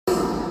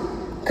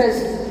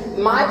Because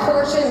my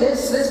portion,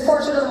 this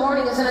portion of the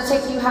morning is going to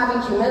take you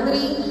having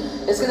humility.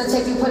 It's going to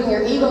take you putting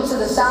your ego to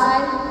the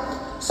side.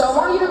 So I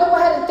want you to go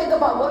ahead and think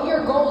about what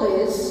your goal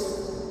is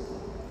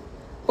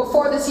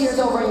before this year's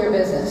over in your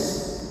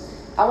business.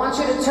 I want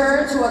you to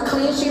turn to a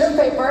clean sheet of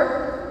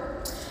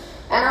paper,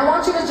 and I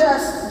want you to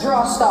just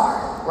draw a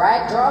star,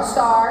 right? Draw a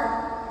star.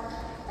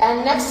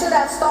 And next to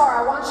that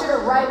star, I want you to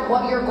write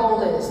what your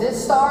goal is.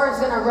 This star is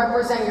going to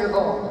represent your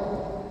goal.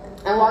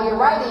 And while you're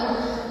writing,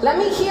 let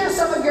me hear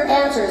some of your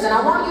answers. And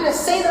I want you to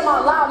say them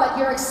out loud like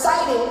you're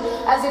excited,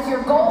 as if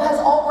your goal has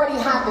already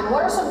happened.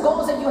 What are some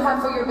goals that you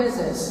have for your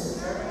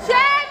business?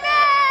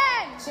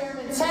 Chairman!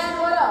 Chairman 10,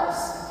 what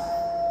else?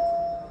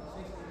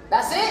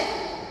 That's it?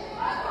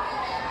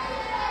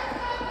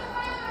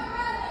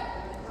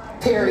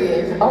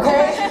 Period.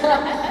 Okay?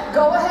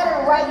 Go ahead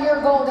and write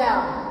your goal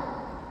down.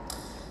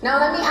 Now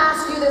let me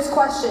ask you this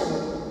question.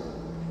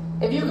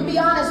 If you can be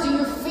honest, do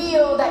you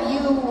feel that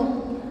you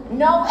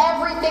know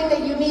everything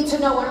that you need to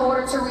know in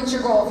order to reach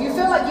your goal? If you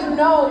feel like you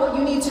know what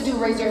you need to do,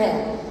 raise your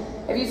hand.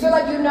 If you feel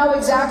like you know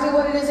exactly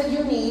what it is that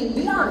you need,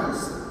 be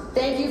honest.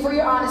 Thank you for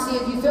your honesty.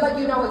 If you feel like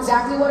you know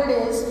exactly what it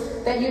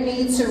is that you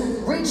need to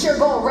reach your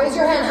goal, raise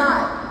your hand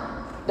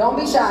high. Don't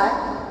be shy.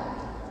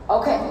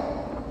 Okay.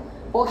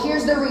 Well,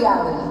 here's the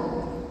reality.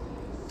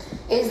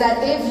 Is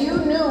that if you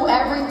knew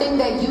everything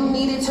that you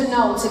needed to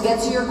know to get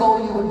to your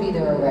goal, you would be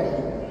there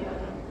already.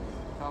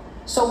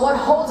 So what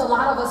holds a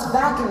lot of us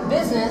back in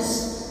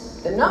business,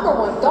 the number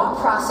one thought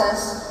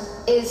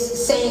process is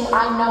saying,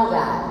 I know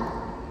that.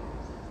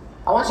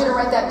 I want you to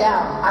write that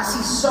down. I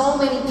see so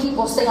many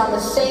people stay on the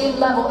same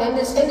level in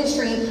this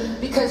industry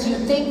because you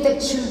think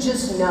that you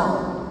just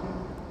know.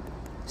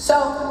 So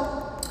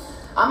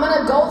I'm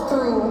going to go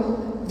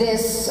through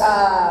this,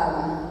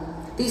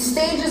 these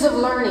stages of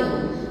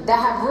learning that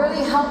have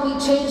really helped me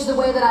change the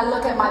way that I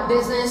look at my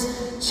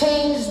business,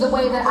 change the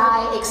way that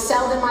I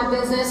excelled in my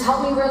business,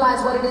 help me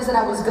realize what it is that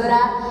I was good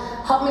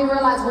at, help me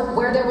realize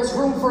where there was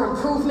room for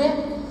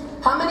improvement.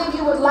 How many of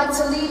you would like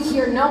to leave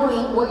here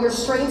knowing what your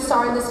strengths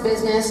are in this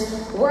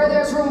business, where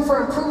there's room for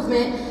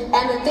improvement,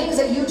 and the things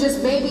that you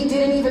just maybe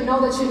didn't even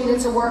know that you needed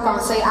to work on?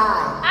 Say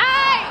I.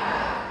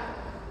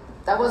 I.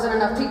 That wasn't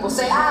enough people.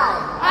 Say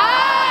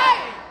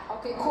I.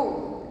 Okay,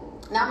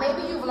 cool. Now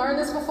maybe you've learned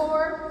this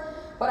before,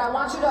 but I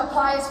want you to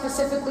apply it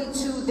specifically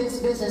to this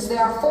business.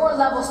 There are 4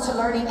 levels to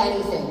learning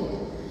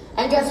anything.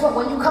 And guess what?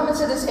 When you come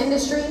into this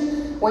industry,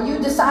 when you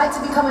decide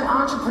to become an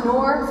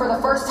entrepreneur for the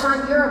first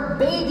time, you're a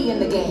baby in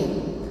the game.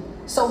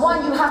 So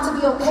 1, you have to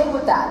be okay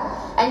with that.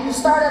 And you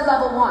start at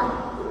level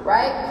 1,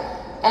 right?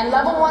 And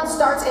level 1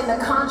 starts in the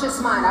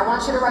conscious mind. I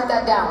want you to write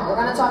that down. We're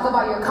going to talk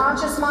about your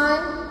conscious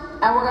mind,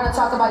 and we're going to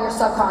talk about your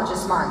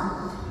subconscious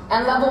mind.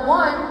 And level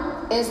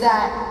 1 is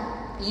that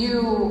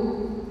you...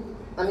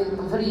 Let me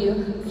put it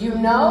you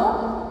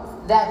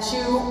know that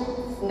you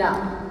know,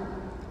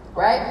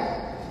 right?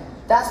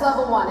 That's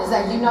level 1, is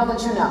that you know that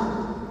you know.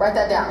 Write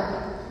that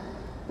down.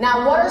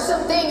 Now, what are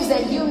some things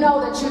that you know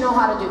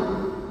how to do?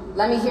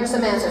 Let me hear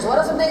some answers. What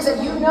are some things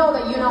that you know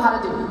how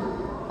to do?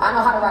 I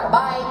know how to ride a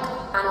bike.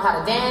 I know how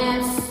to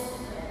dance.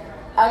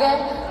 Okay?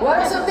 What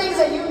are some things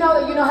that you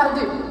know how to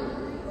do?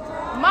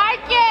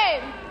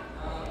 Market.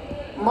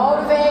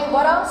 Motivate.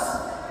 What else?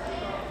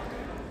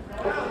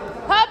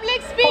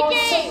 Public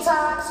speaking.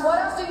 TikToks. What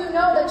else do you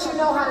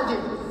know how to do?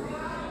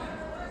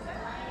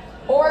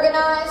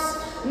 Organize.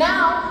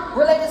 Now,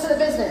 related to the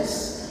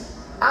business,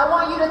 I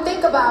want you to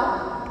think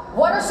about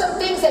what are some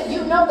things that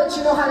you know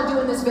how to do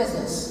in this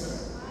business.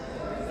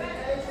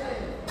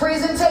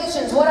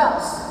 Presentations. What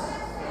else?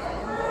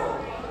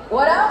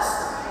 What else?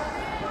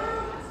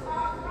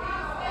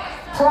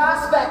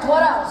 Prospect.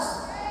 What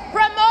else?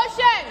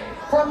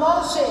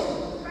 Promotion.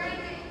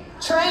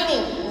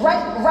 Training.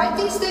 Write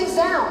these things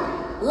down.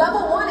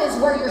 Level 1 is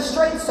where your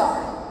strengths are.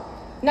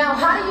 Now,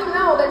 how do you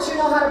know that you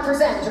know how to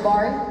present,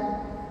 Jabari?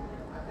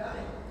 I've done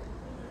it.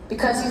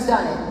 Because he's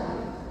done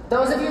it.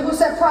 Those of you who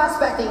said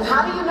prospecting,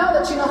 how do you know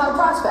that you know how to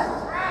prospect?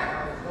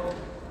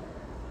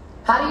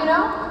 How do you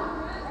know?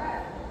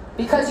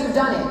 Because you've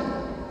done it.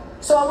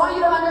 So I want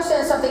you to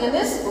understand something, and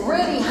this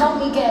really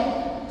helped me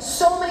get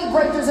so many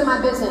breakthroughs in my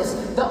business.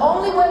 The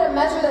only way to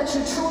measure that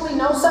you truly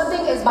know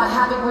something is by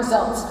having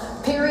results.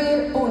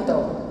 Period.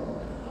 Punto.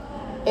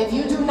 If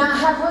you do not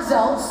have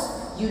results,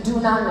 you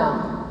do not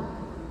know.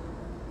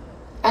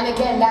 And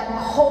again, that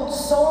holds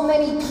so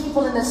many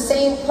people in the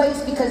same place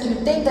because you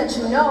think that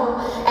you know,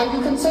 and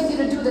you continue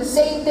to do the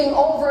same thing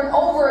over and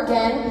over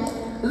again,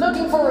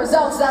 looking for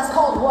results. That's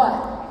called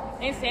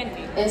what?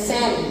 Insanity.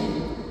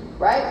 Insanity,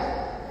 right?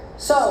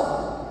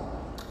 So,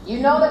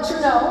 you know that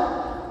you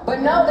know, but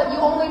know that you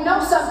only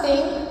know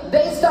something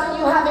based on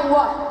you having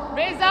what?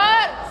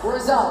 Results.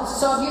 Results.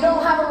 So if you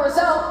don't have a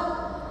result,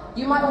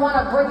 you might want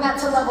to bring that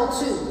to level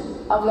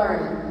 2 of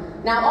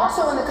learning. Now,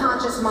 also in the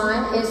conscious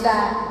mind is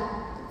that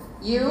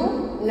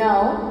you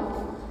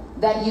know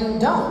that you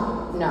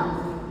don't know.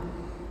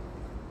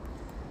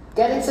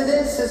 Getting to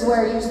this is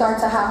where you start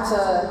to have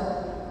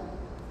to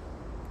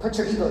put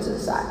your ego to the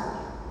side.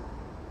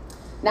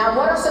 Now,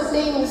 what are some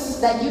things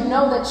that you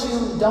know that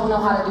you don't know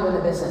how to do in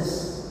the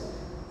business?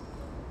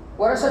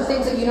 What are some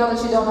things that you know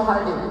that you don't know how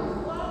to do?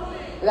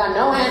 We got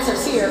no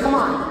answers here. Come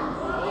on.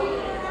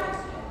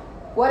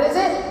 What is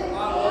it?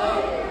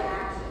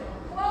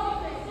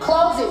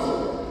 Closing.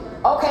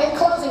 Okay,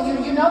 closing.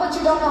 You know that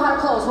you don't know how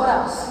to close. What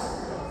else?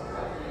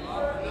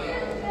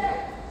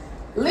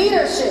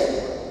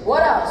 Leadership.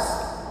 What else?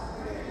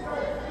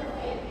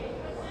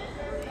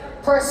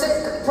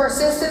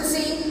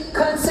 Persistency,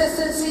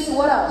 consistency.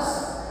 What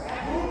else?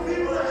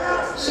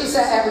 She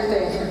said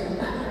everything.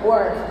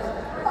 Word.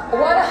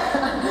 What?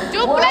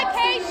 Duplication. What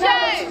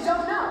else do you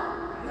don't know?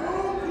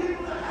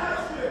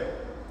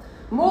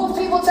 Move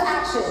people to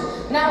action.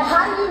 Now,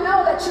 how do you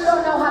know that you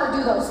don't know how to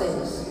do those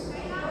things?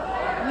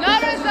 No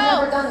Because you've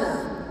never results. done them.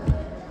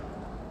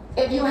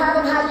 If you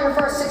haven't had your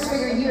first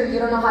six-figure year, you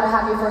don't know how to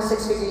have your first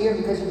six-figure year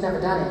because you've never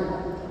done it.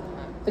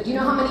 But you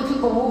know how many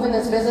people move in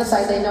this business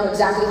like they know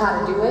exactly how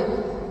to do it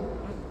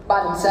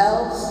by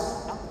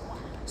themselves?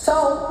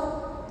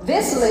 So,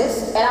 this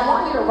list, and I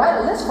want you to write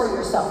a list for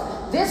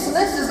yourself. This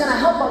list is going to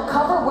help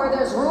uncover where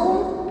there's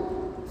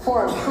room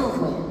for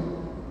improvement.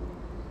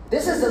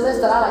 This is the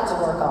list that I like to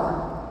work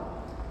on.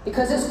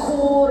 Because it's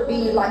cool to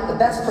be like the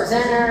best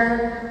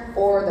presenter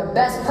or the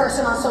best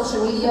person on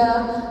social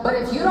media. But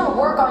if you don't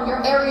work on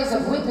your areas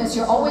of weakness,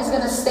 you're always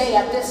going to stay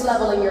at this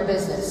level in your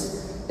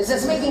business. Is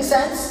this making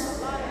sense?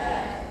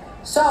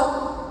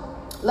 So,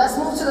 let's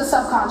move to the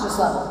subconscious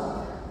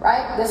level,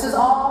 right? This is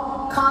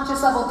all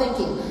conscious level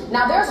thinking.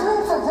 Now, there's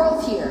room for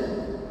growth here.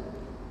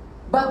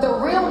 But the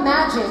real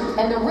magic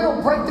and the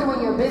real breakthrough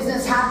in your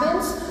business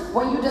happens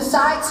when you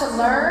decide to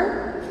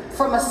learn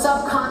from a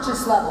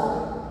subconscious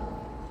level.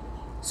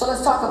 So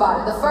let's talk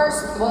about it.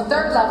 First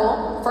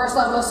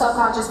level of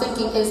subconscious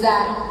thinking is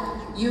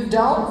that you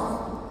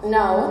don't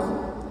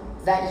know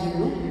that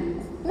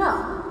you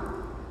know.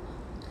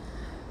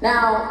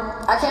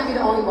 Now, I can't be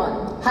the only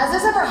one. Has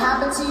this ever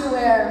happened to you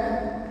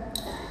where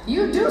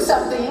you do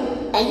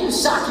something and you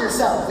shock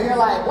yourself? You're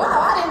like, wow,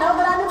 I didn't know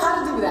that I knew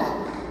how to do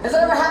that. Has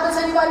that ever happened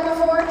to anybody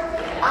before?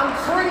 I'm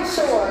pretty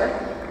sure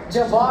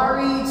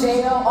Jabari,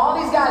 JL,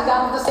 all these guys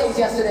got on the stage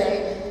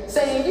yesterday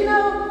saying, you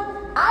know,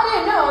 I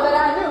didn't know that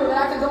I knew that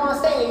I could go on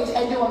stage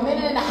and do 1.5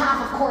 minutes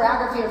of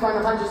choreography in front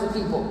of hundreds of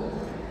people,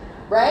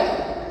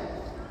 right?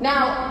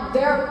 Now,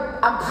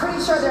 I'm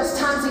pretty sure there's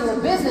times in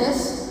your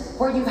business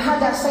where you've had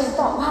that same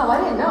thought, wow,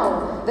 I didn't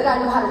know that I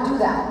knew how to do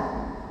that.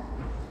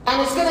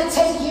 And it's gonna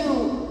take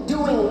you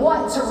doing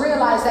what to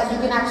realize that you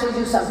can actually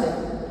do something?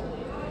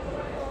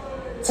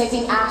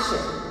 Taking action.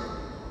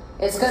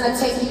 It's gonna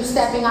take you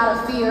stepping out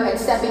of fear and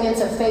stepping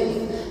into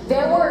faith.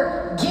 There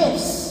were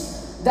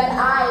gifts that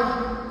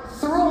I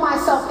threw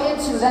myself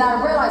into that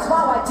I realized,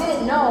 wow, I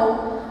didn't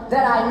know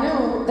that I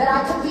knew that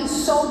I could be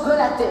so good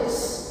at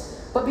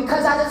this. But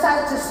because I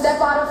decided to step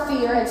out of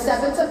fear and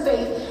step into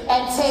faith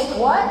and take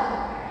what?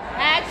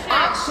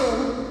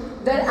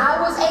 Action, that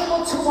I was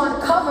able to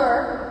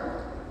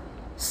uncover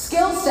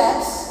skill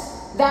sets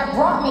that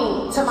brought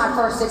me to my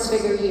first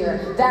six-figure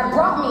year, that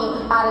brought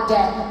me out of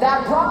debt,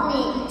 that brought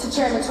me to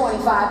Chairman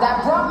 25,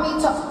 that brought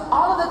me to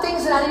all of the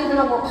things that I didn't even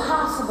know were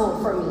possible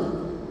for me.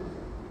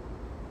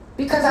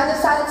 Because I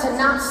decided to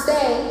not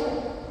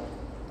stay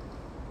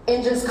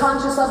in just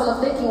conscious level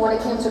of thinking when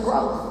it came to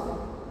growth.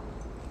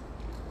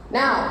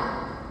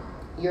 Now,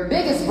 your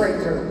biggest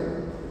breakthrough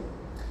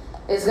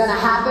is going to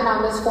happen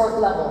on this fourth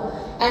level.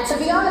 And to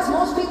be honest,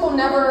 most people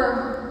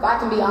never, if I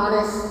can be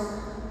honest,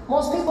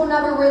 most people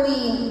never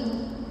really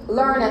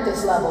learn at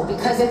this level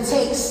because it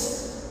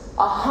takes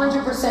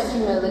 100%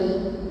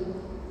 humility,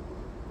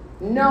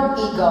 no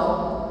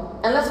ego,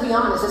 and let's be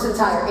honest, this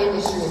entire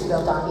industry is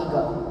built on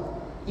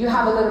ego. You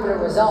have a little bit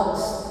of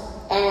results,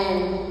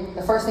 and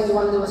the first thing you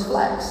want to do is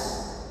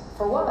flex.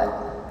 For what?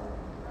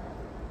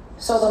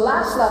 So the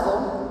last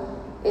level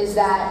is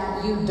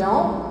that you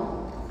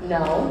don't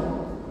know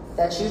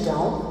that you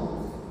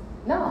don't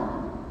know.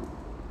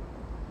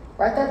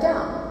 Write that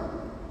down.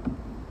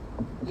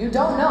 You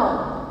don't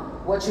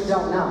know what you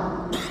don't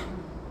know.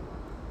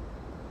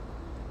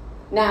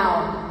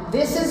 Now,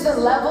 this is the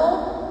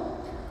level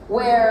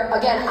where,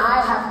 again,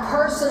 I have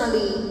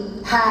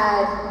personally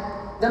had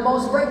the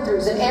most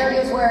breakthroughs in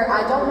areas where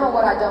I don't know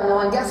what I don't know.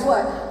 And guess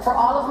what? For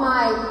all of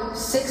my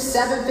 6,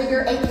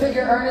 7-figure,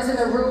 8-figure earners in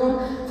the room,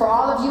 for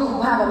all of you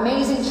who have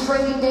amazing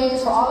trading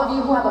days, for all of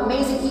you who have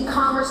amazing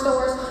e-commerce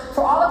stores,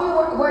 for all of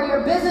you where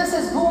your business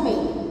is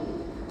booming,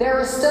 there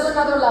is still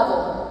another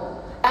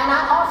level. And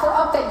I offer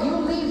up that you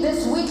leave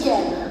this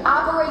weekend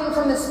operating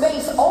from the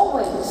space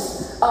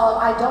always of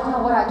I don't know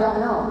what I don't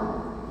know.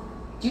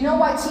 Do you know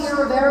why Tia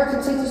Rivera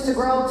continues to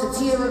grow to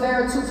Tia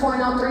Rivera 2.0,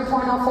 3.0,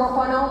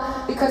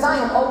 4.0? Because I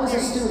am always a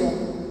student.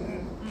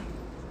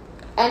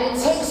 And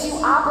it takes you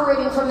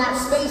operating from that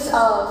space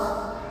of,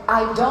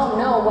 I don't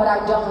know what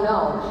I don't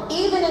know.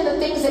 Even in the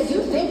things that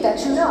you think that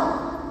you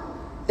know.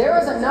 There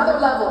is another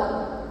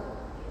level.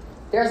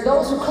 There's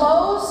those who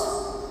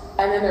close,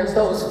 and then there's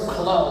those who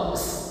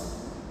close.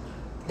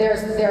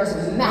 There's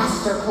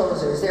master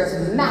closers.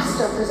 There's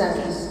master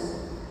presenters.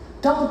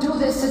 Don't do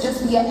this to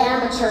just be an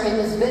amateur in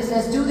this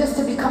business. Do this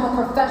to become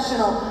a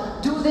professional.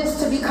 Do this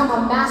to become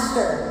a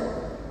master.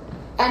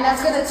 And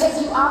that's going to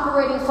take you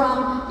operating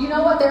from, you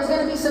know what, there's going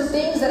to be some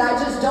things that I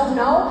just don't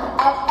know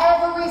at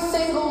every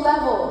single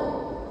level.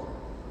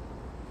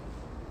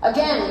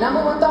 Again,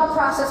 number one thought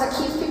process that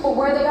keeps people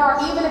where they are,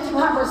 even if you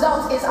have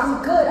results, is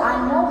I'm good,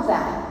 I know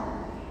that.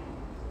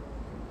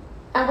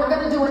 And we're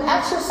going to do an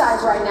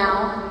exercise right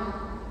now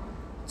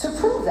to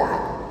prove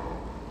that.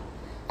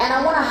 And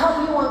I want to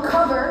help you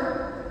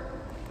uncover,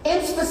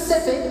 in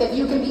specific, if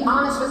you can be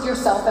honest with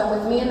yourself and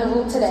with me in the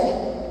room today,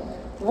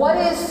 what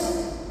is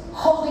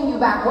holding you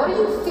back? What do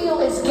you feel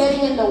is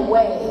getting in the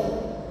way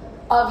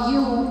of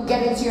you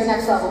getting to your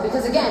next level?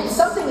 Because again,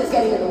 something is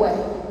getting in the way.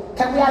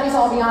 Can we at least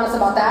all be honest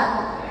about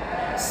that?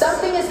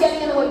 Something is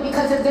getting in the way,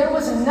 because if there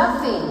was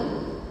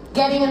nothing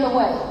getting in the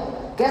way,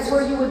 guess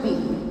where you would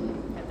be?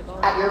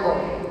 At your goal.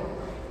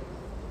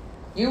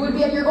 You would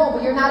be at your goal,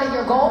 but you're not at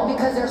your goal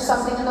because there's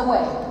something in the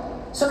way.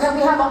 So can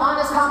we have an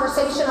honest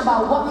conversation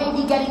about what may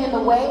be getting in the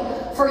way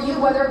for you,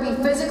 whether it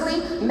be physically,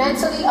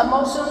 mentally,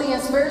 emotionally,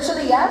 and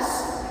spiritually?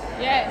 Yes?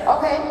 Yes.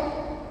 Okay.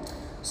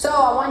 So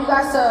I want you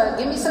guys to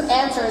give me some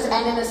answers,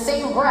 and in the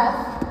same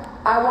breath,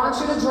 I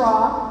want you to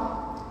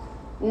draw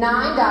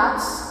 9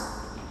 dots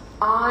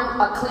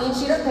on a clean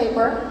sheet of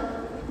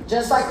paper,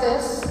 just like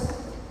this,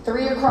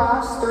 3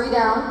 across, 3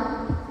 down.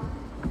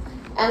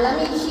 And let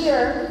me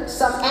hear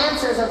some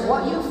answers of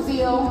what you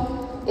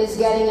feel is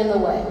getting in the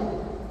way.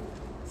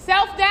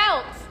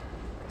 Self-doubt.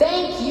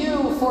 Thank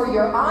you for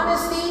your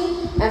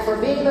honesty and for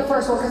being the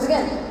first one. Because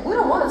again, we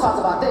don't want to talk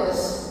about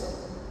this.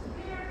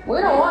 We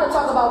don't want to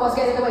talk about what's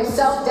getting in the way.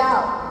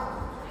 Self-doubt.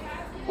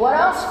 What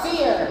else?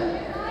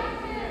 Fear.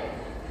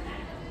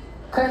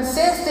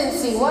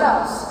 Consistency. What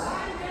else?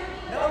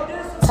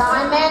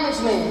 Time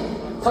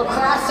management.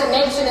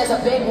 Procrastination is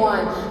a big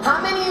one. How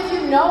many of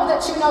you know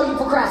that you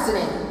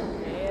procrastinate?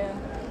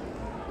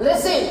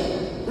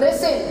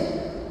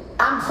 Listen.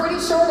 I'm pretty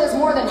sure there's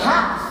more than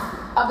half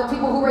of the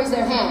people who raise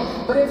their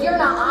hand. But if you're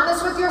not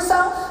honest with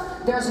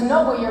yourself, there's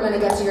no way you're going to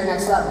get to your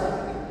next level.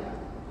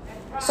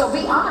 So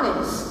be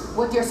honest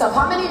with yourself.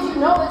 How many of you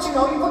know that you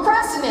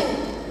procrastinate?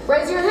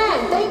 Raise your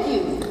hand. Thank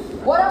you.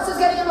 What else is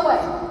getting in the way?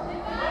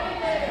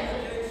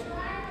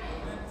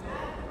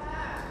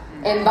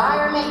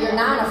 Environment. You're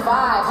 9 to 5.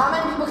 How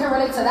many people can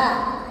relate to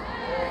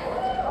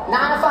that?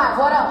 9 to 5.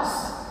 What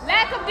else?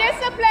 Lack of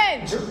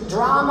discipline.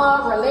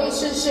 Drama,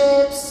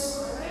 relationships.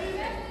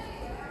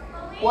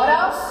 What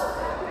else?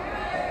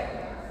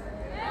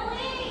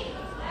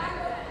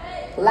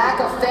 Lack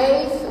of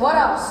faith. What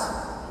else?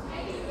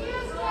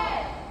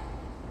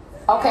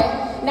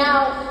 Okay.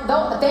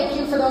 Now, thank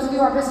you for those of you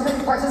who are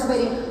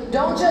participating.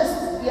 Don't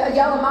just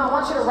yell them out. I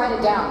want you to write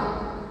it down.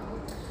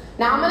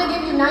 Now, I'm going to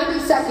give you 90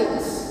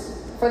 seconds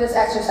for this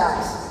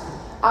exercise.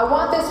 I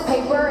want this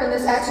paper and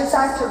this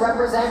exercise to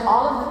represent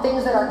all of the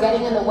things that are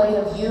getting in the way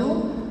of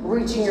you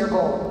reaching your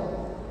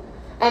goal.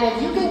 And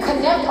if you can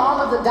connect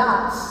all of the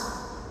dots,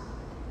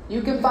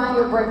 you can find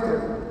your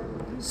breakthrough.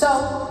 So,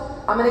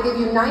 I'm going to give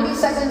you 90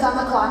 seconds on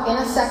the clock. In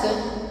a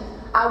second,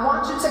 I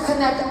want you to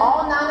connect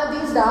all 9 of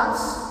these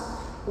dots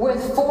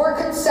with 4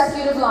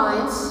 consecutive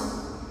lines.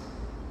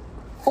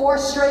 4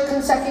 straight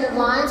consecutive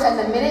lines, and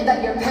the minute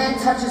that your pen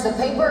touches the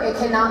paper, it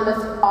cannot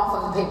lift off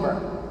of the paper.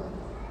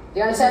 Do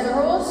you understand the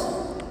rules?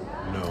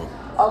 No.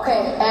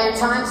 Okay, and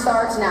time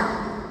starts now.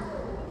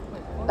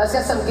 Let's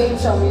get some game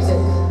show music.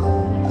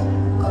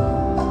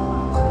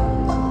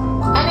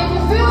 And if you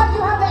feel like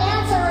you have the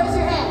answer, raise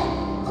your hand.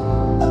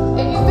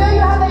 If you feel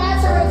you have the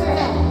answer, raise your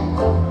hand.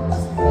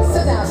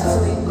 Sit down,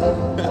 Cecily.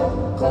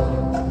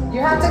 You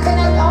have to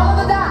connect all of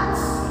the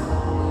dots.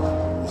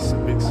 It's a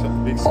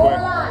big 4 square.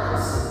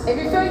 lines. If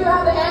you feel you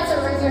have the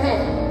answer, raise your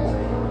hand.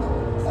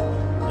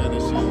 And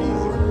it's easy.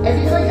 If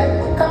you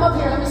feel, come up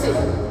here, let me see.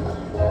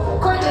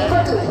 Quickly,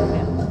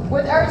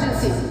 with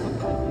urgency.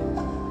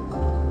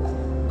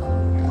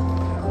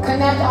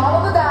 Connect all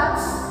of the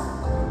dots.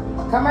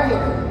 Come right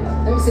here.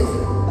 Let me see.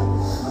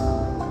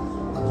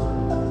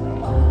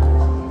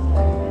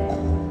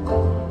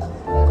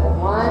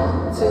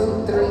 One,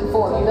 2, 3,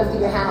 4. You lifted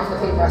your hand off the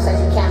paper. I said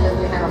you can't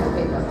lift your hand off the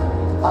paper.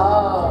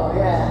 Oh,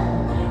 yeah.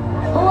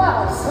 Who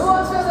else? Who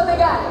else feels that they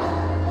got it?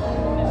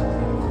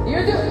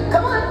 You do.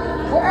 Come on.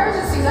 With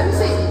urgency. Let me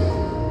see.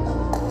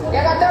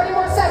 Yeah, I got 30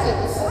 more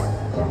seconds.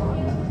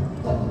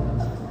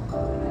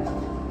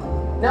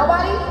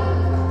 Nobody?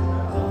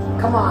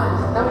 Come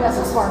on. Now we got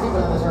some smart people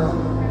in this room.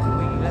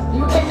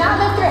 You cannot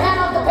lift your hand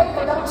off the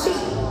paper. Don't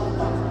cheat.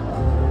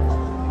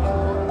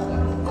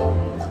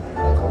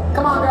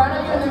 Come on, girl. I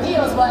know you're in the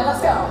heels, but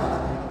let's go.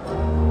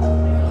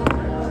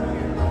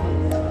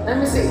 Let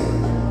me see.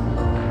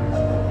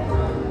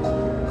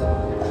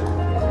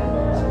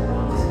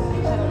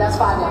 That's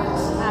 5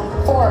 lines.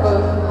 4,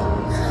 boo.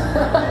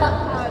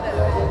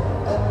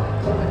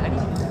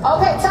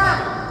 Okay,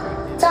 time.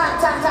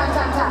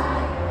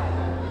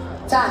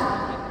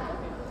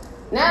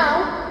 Now,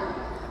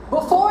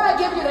 before I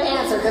give you the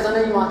answer, because I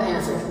know you want the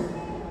answer,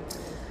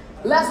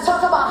 let's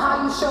talk about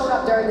how you showed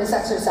up during this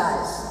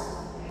exercise.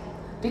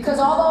 Because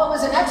although it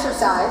was an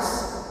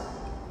exercise,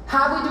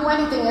 how we do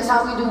anything is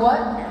how we do what?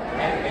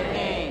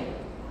 Everything.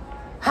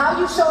 How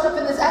you showed up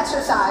in this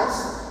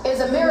exercise is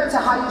a mirror to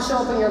how you show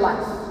up in your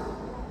life.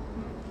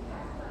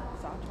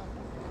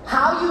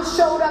 How you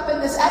showed up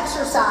in this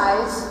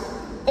exercise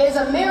is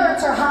a mirror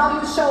to how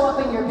you show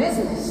up in your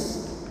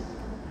business.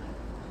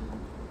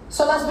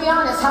 So let's be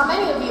honest, how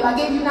many of you, I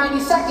gave you 90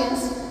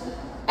 seconds,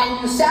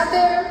 and you sat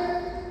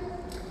there,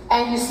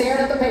 and you stared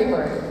at the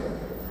paper,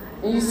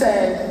 and you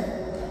said,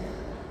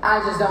 I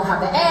just don't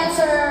have the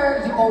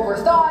answer, you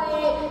overthought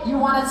it, you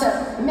wanted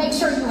to make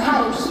sure you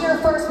had it here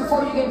first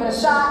before you gave it a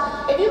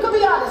shot. If you could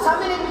be honest, how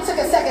many of you took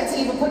a second to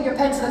even put your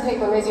pen to the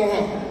paper? Raise your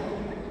hand.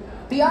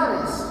 Be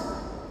honest.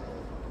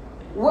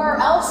 Where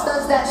else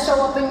does that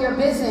show up in your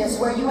business,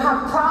 where you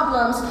have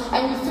problems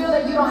and you feel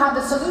that you don't have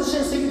the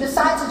solution, so you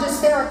decide to just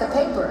stare at the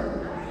paper?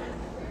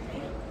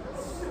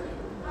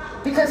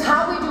 Because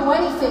how we do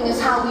anything is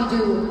how we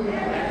do.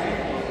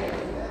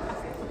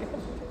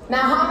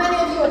 Now, how many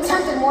of you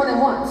attempted more than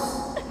once?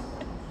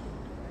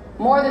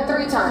 More than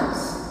 3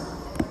 times?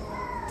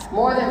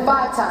 More than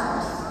 5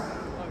 times?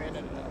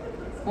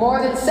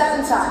 More than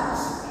 7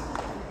 times?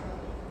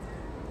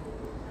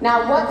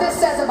 Now, what this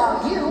says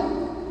about you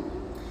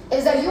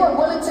is that you are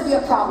willing to be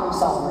a problem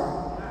solver.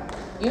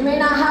 You may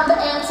not have the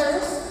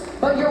answers,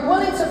 but you're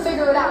willing to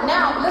figure it out.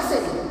 Now,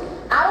 listen,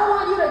 I don't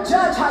want you to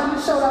judge how you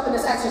showed up in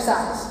this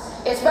exercise.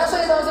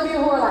 Especially those of you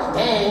who are like,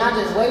 dang, I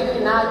just waited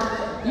and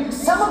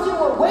some of you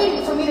were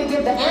waiting for me to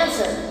give the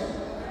answer.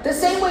 The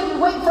same way you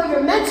wait for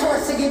your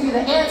mentors to give you the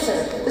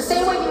answer. The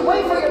same way you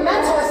wait for your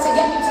mentors to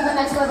get you to the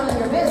next level in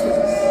your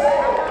business.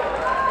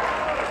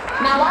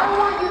 Now, I don't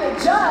want you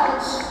to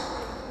judge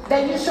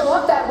that you show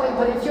up that way,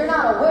 but if you're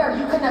not aware,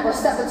 you can never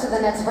step into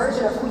the next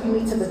version of who you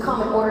need to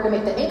become in order to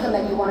make the income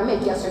that you want to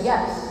make, yes or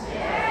yes?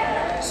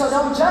 So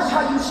don't judge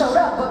how you showed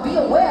up, but be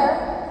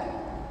aware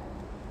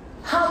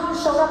how you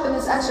showed up in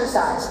this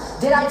exercise.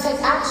 Did I take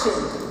action?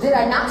 Did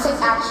I not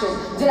take action?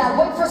 Did I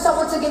wait for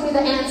someone to give me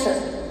the answer?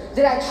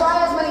 Did I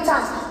try as many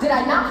times? Did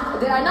I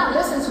not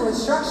listen to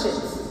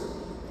instructions?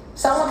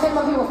 Someone came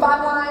up here with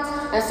 5 lines,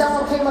 and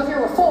someone came up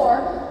here with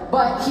 4,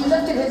 but he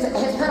lifted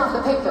his pen off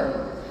the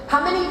paper.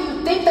 How many of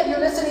you think that you're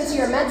listening to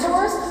your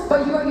mentors,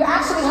 but you're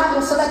actually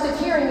having selective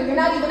hearing, and you're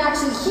not even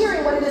actually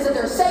hearing what it is that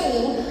they're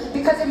saying,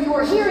 because if you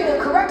were hearing it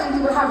correctly,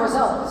 you would have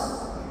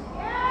results.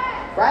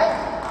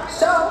 Right?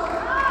 So,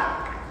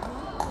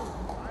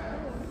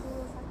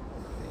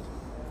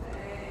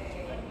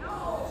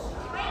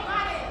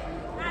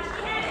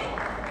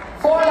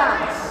 four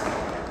lines.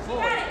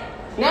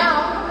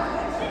 Now,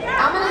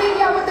 I'm going to leave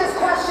you with this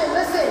question.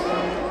 Listen.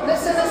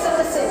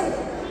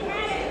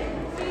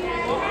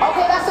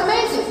 Okay, that's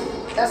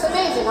amazing. That's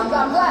amazing. I'm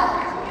glad.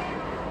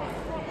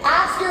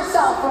 Ask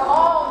yourself, for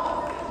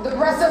all the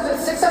rest of the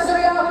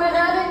 600 y'all who didn't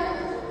have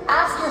it,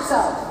 ask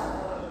yourself,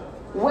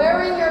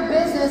 where in your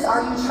business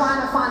are you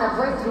trying to find a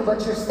breakthrough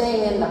but you're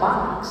staying in the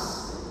box?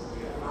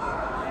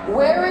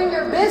 Where in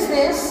your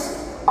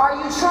business are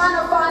you trying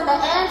to find the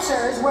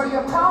answers where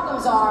your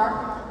problems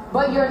are,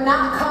 but you're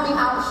not coming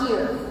out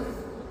here?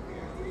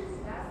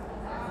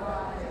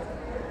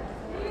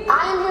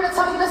 I am here to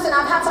tell you, listen,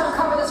 I've had to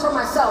uncover this for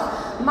myself.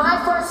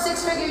 My first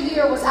 6-figure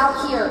year was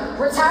out here.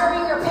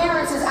 Retiring your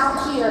parents is out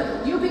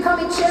here. You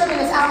becoming chairman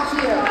is out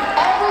here.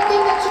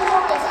 Everything that you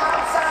want is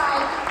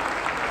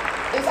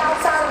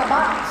outside of the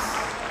box.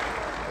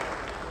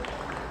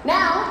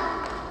 Now,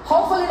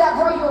 hopefully that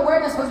brought you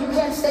awareness, but you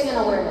can't stay in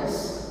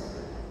awareness.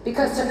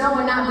 Because to know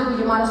and not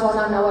do, you might as well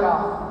not know it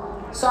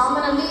all. So I'm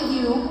going to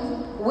leave you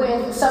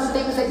with some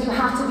things that you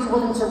have to be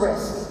willing to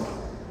risk.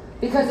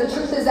 Because the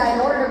truth is that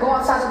in order to go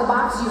outside of the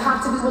box, you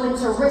have to be willing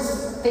to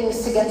risk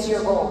things to get to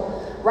your goal.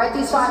 Write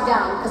these 5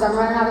 down because I'm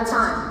running out of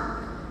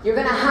time. You're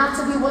going to have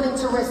to be willing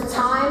to risk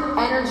time,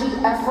 energy,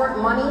 effort,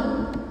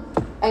 money,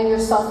 and your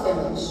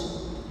self-image.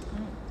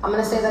 I'm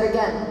going to say that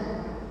again.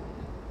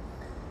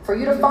 For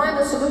you to find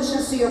the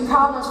solutions to your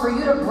problems, for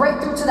you to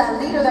break through to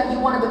that leader that you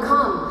want to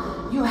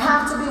become, you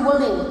have to be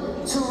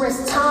willing to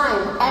risk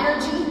time,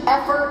 energy,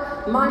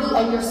 effort, money,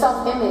 and your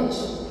self-image.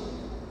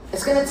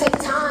 It's going to take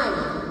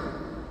time.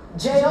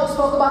 J.O.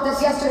 spoke about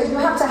this yesterday. You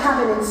have to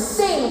have an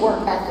insane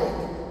work ethic.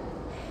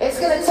 It's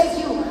going to take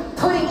you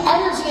putting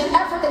energy and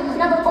effort that you've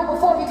never put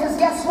before, because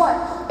guess what?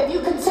 If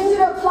you continue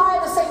to apply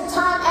the same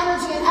time,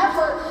 energy, and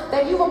effort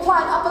that you've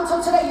applied up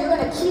until today, you're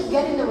going to keep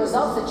getting the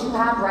results that you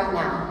have right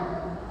now.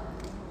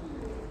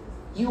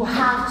 You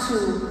have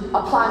to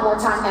apply more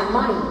time and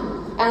money.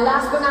 And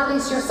last but not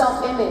least, your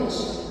self-image.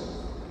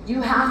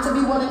 You have to be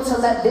willing to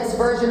let this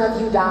version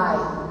of you die.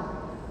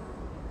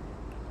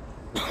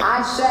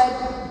 I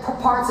shed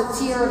parts of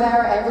tear of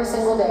error every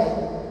single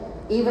day.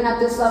 Even at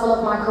this level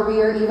of my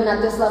career, even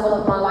at this level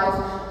of my life,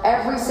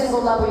 every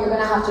single level you're going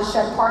to have to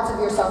shed parts of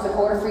yourself in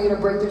order for you to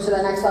break through to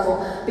the next level.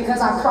 Because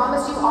I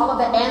promise you, all of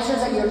the answers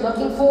that you're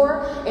looking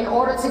for in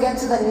order to get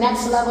to the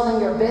next level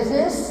in your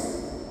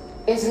business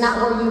is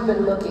not where you've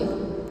been looking.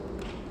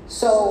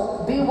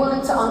 So be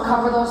willing to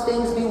uncover those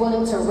things, be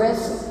willing to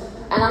risk,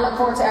 and I look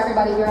forward to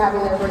everybody here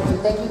having their breakthrough.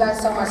 Thank you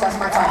guys so much. That's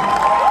my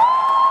time.